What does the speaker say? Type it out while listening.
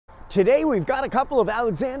Today we've got a couple of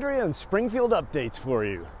Alexandria and Springfield updates for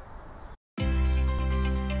you.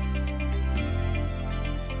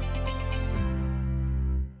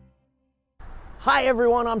 Hi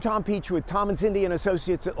everyone, I'm Tom Peach with Tom and Cindy and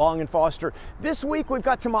Associates at Long & Foster. This week we've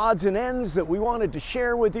got some odds and ends that we wanted to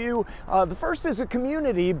share with you. The first is a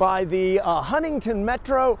community by the Huntington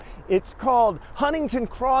Metro. It's called Huntington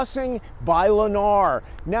Crossing by Lennar.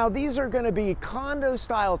 Now these are going to be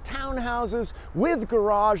condo-style townhouses with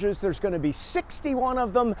garages. There's going to be 61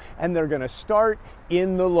 of them and they're going to start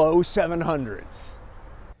in the low 700s.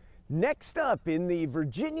 Next up, in the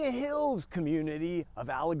Virginia Hills community of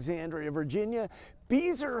Alexandria, Virginia,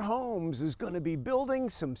 Beazer Homes is going to be building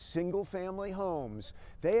some single-family homes.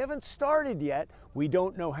 They haven't started yet. We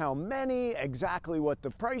don't know how many, exactly what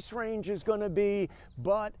the price range is going to be,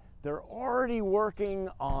 but they're already working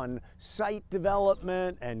on site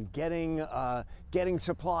development and getting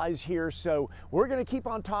supplies here. So we're going to keep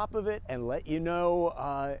on top of it and let you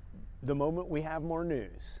know the moment we have more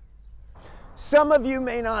news. Some of you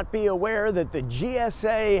may not be aware that the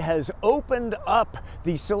GSA has opened up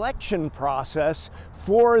the selection process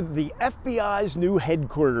for the FBI's new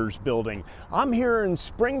headquarters building. I'm here in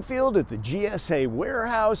Springfield at the GSA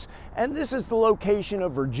warehouse, and this is the location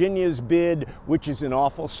of Virginia's bid, which is an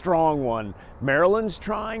awful strong one. Maryland's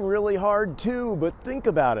trying really hard too, but think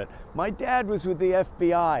about it. My dad was with the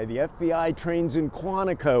FBI. The FBI trains in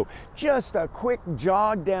Quantico. Just a quick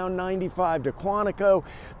jog down 95 to Quantico.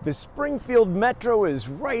 The Springfield Metro is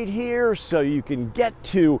right here, so you can get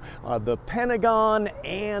to the Pentagon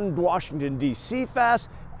and Washington, D.C. fast,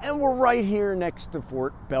 and we're right here next to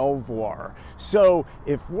Fort Belvoir. So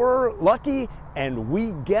if we're lucky and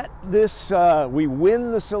we get this, we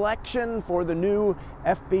win the selection for the new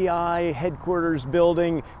FBI headquarters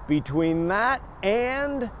building, between that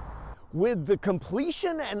and with the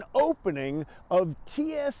completion and opening of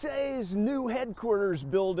TSA's new headquarters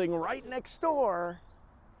building right next door,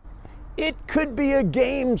 it could be a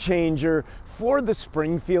game changer for the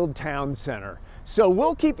Springfield Town Center. So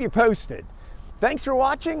we'll keep you posted. Thanks for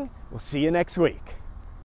watching. We'll see you next week.